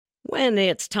When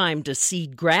it's time to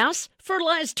seed grass,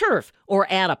 fertilize turf, or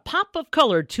add a pop of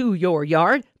color to your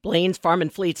yard, Blaine's Farm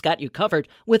and Fleet's got you covered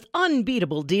with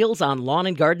unbeatable deals on lawn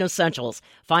and garden essentials.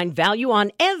 Find value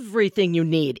on everything you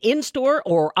need in-store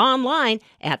or online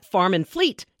at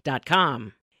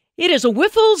farmandfleet.com. It is a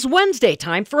Wiffles Wednesday,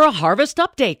 time for a harvest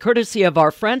update, courtesy of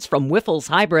our friends from Wiffles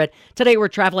Hybrid. Today we're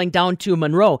traveling down to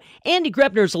Monroe. Andy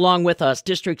Grebner's along with us,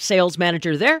 district sales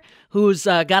manager there, who's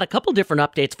got a couple different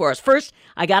updates for us. First,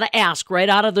 I got to ask right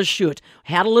out of the chute,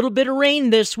 had a little bit of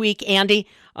rain this week, Andy.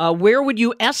 Where would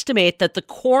you estimate that the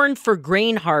corn for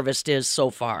grain harvest is so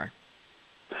far?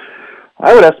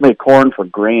 I would estimate corn for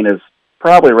grain is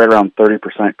probably right around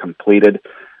 30% completed.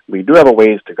 We do have a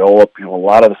ways to go. A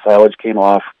lot of the silage came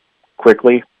off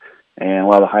quickly, and a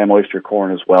lot of the high moisture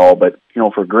corn as well. But,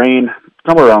 for grain,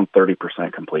 somewhere around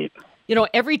 30% complete.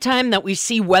 Every time that we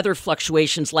see weather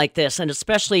fluctuations like this, and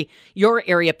especially your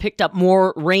area picked up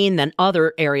more rain than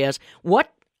other areas,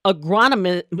 what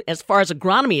agronomy, as far as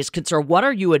agronomy is concerned, what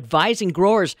are you advising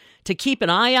growers to keep an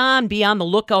eye on, be on the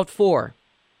lookout for?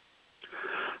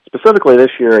 Specifically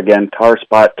this year, again, tar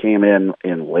spot came in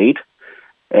late,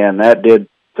 and that did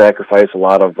sacrifice a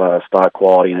lot of stock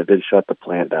quality, and it did shut the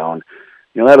plant down.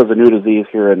 That was a new disease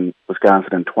here in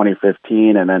Wisconsin in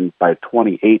 2015, and then by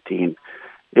 2018,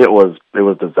 it was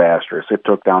disastrous. It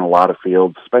took down a lot of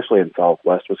fields, especially in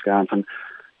southwest Wisconsin.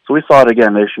 So we saw it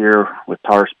again this year with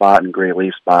tar spot and gray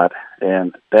leaf spot,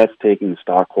 and that's taking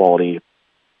stock quality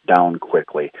down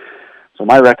quickly. So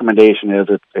my recommendation is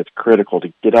it's critical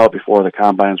to get out before the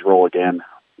combines roll again,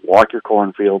 walk your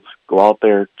cornfields, go out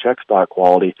there, check stock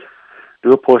quality,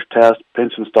 do a push test,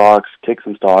 pinch some stalks, kick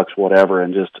some stalks, whatever,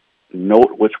 and just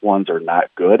note which ones are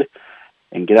not good,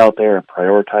 and get out there and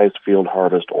prioritize field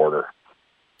harvest order.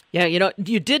 Yeah,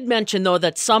 you did mention, though,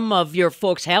 that some of your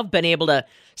folks have been able to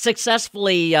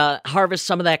successfully harvest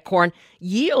some of that corn.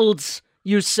 Yields,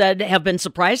 you said, have been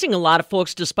surprising a lot of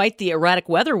folks despite the erratic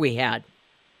weather we had.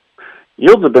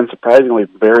 Yields have been surprisingly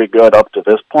very good up to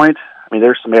this point.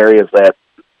 There's some areas that,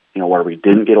 where we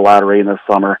didn't get a lot of rain this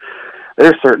summer.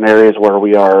 There's certain areas where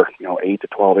we are, 8 to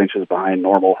 12 inches behind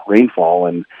normal rainfall,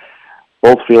 and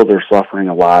both fields are suffering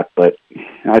a lot. But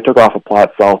I took off a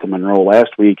plot south of Monroe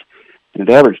last week, and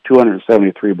it averaged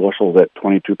 273 bushels at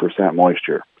 22%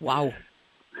 moisture. Wow.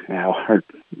 Now, our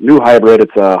new hybrid,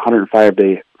 it's a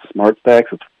 105-day Smart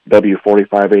Stacks. It's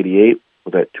W4588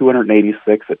 with at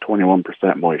 286 at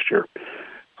 21% moisture.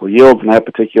 So yields in that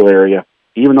particular area,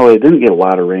 even though they didn't get a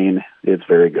lot of rain, it's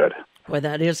very good. Boy,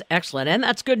 that is excellent, and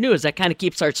that's good news. That kind of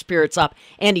keeps our spirits up.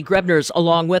 Andy Grebner's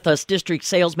along with us, district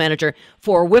sales manager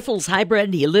for Wiffles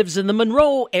Hybrid. He lives in the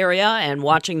Monroe area and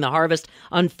watching the harvest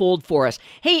unfold for us.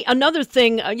 Hey, another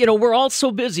thing, we're all so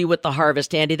busy with the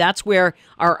harvest, Andy. That's where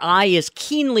our eye is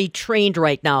keenly trained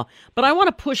right now. But I want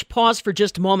to push pause for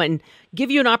just a moment and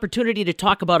give you an opportunity to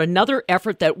talk about another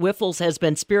effort that Wiffles has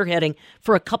been spearheading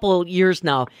for a couple of years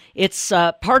now. It's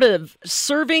part of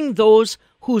Serving Those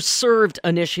Who Served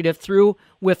initiative through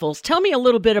Wiffles. Tell me a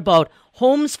little bit about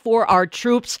Homes for Our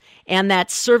Troops and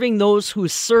that Serving Those Who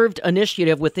Served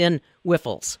initiative within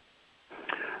Wiffles.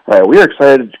 Right, we are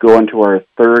excited to go into our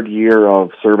third year of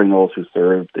Serving Those Who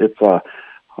Served. It's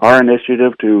our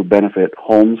initiative to benefit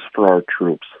Homes for Our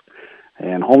Troops.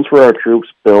 And Homes for Our Troops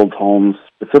builds homes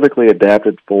specifically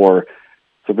adapted for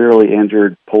severely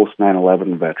injured post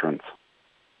 9/11 veterans.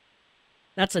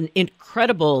 That's an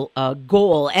incredible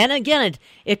goal. And again,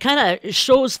 it kind of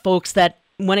shows folks that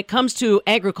when it comes to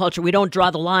agriculture, we don't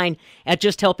draw the line at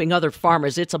just helping other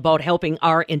farmers. It's about helping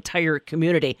our entire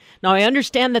community. Now, I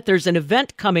understand that there's an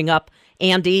event coming up,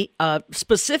 Andy,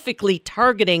 specifically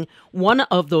targeting one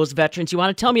of those veterans. You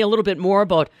want to tell me a little bit more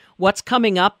about what's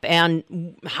coming up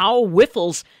and how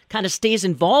Wiffles kind of stays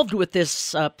involved with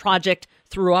this project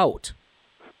throughout?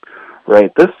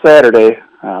 Right. This Saturday,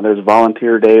 there's a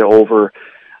volunteer day over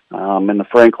in the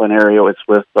Franklin area. It's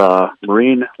with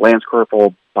Marine Lance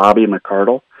Corporal Bobby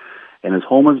McCardle, and his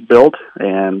home is built,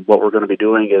 and what we're going to be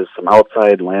doing is some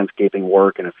outside landscaping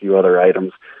work and a few other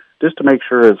items just to make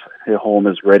sure his home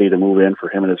is ready to move in for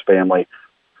him and his family,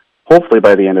 hopefully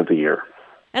by the end of the year.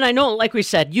 And I know, like we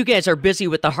said, you guys are busy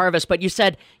with the harvest, but you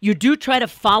said you do try to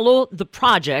follow the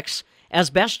projects as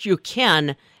best you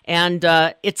can, and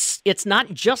it's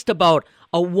not just about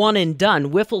a one and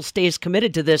done. Wiffles stays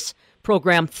committed to this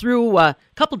program through a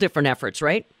couple different efforts,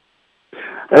 right?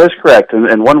 That is correct.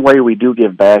 And one way we do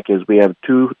give back is we have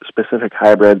two specific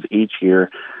hybrids each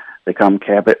year. They come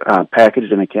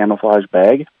packaged in a camouflage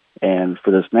bag. And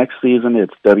for this next season,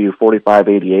 it's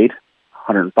W4588,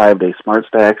 105-day Smart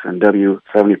Stacks, and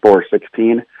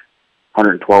W7416,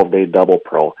 112-day Double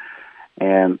Pro.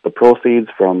 And the proceeds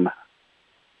from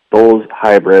those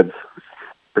hybrids,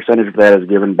 percentage of that is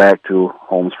given back to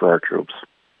Homes for Our Troops.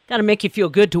 Got to make you feel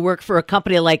good to work for a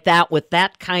company like that with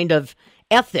that kind of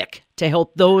ethic to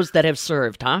help those that have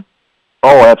served, huh?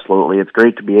 Oh, absolutely. It's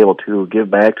great to be able to give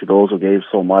back to those who gave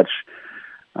so much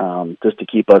just to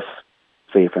keep us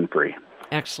safe and free.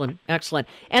 Excellent, excellent.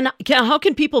 And how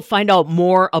can people find out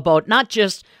more about not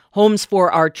just Homes for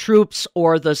Our Troops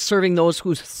or the Serving Those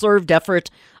Who Served effort,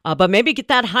 but maybe get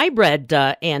that hybrid,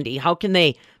 Andy? How can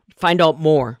they find out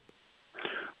more?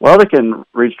 Well, they can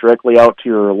reach directly out to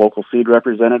your local seed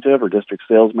representative or district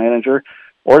sales manager,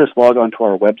 or just log on to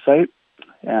our website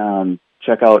and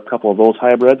check out a couple of those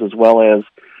hybrids, as well as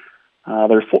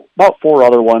there's about 4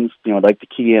 other ones, I'd like to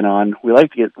key in on. We like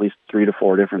to get at least 3 to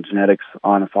 4 different genetics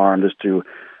on a farm just to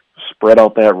spread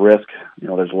out that risk.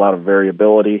 There's a lot of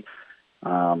variability,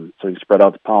 so you can spread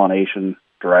out the pollination,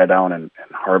 dry down, and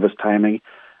harvest timing.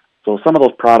 So some of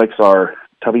those products are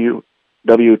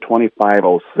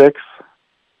W2506,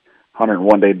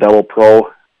 101-day Double Pro,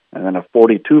 and then a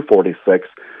 4246,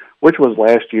 which was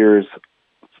last year's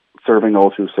Serving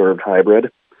Those Who Served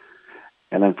hybrid,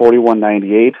 and then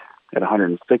 4198 at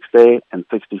 106-day and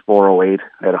 6408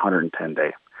 at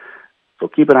 110-day. So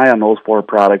keep an eye on those 4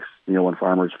 products, in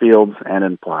farmers' fields and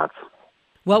in plots.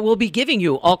 Well, we'll be giving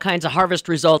you all kinds of harvest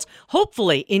results,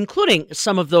 hopefully including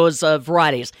some of those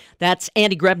varieties. That's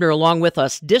Andy Grebner along with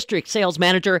us, District Sales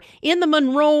Manager in the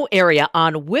Monroe area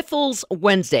on Wyffels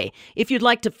Wednesday. If you'd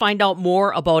like to find out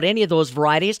more about any of those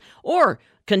varieties or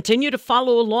continue to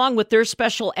follow along with their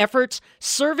special efforts,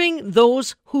 Serving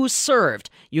Those Who Served,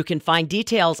 you can find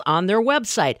details on their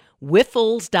website,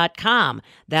 Wyffels.com.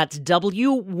 That's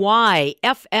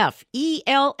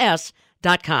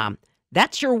WYFFELS.com.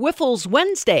 That's your Wyffels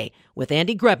Wednesday with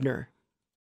Andy Grebner.